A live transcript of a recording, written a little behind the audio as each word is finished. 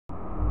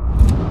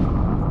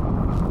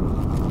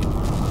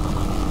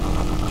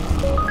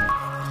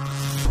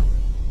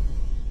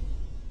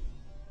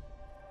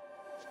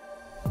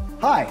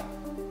Hi,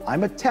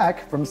 I'm a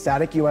tech from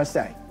Satic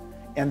USA,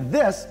 and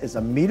this is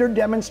a meter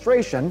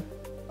demonstration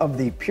of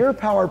the Pure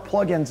Power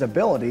Plug-in's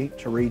ability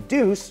to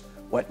reduce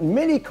what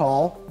many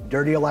call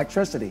dirty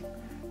electricity.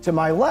 To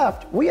my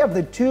left, we have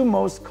the two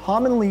most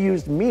commonly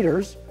used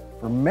meters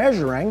for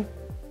measuring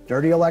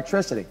dirty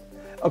electricity.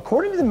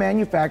 According to the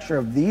manufacturer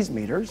of these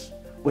meters,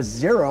 with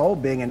 0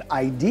 being an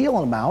ideal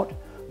amount,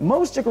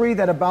 most agree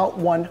that about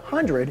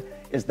 100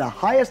 is the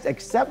highest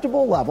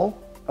acceptable level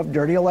of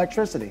dirty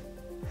electricity.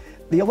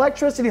 The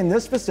electricity in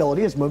this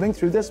facility is moving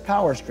through this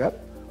power strip.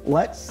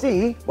 Let's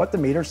see what the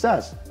meter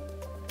says.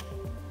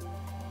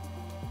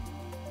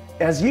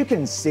 As you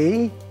can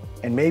see,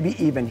 and maybe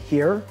even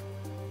hear,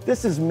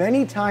 this is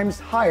many times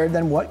higher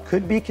than what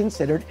could be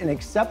considered an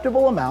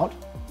acceptable amount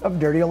of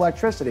dirty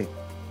electricity.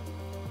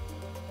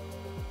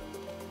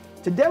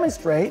 To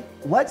demonstrate,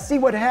 let's see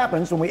what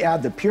happens when we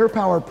add the Pure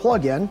Power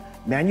Plug-in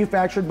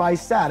manufactured by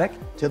Satic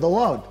to the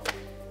load.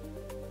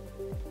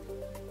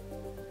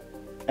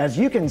 As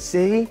you can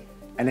see,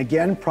 and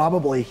again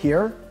probably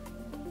hear,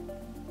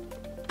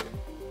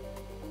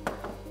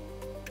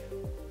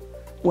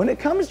 when it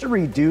comes to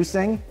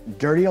reducing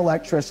dirty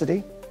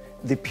electricity,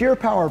 the Pure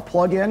Power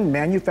Plug-in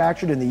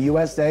manufactured in the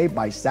USA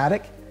by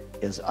Satic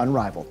is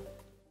unrivaled.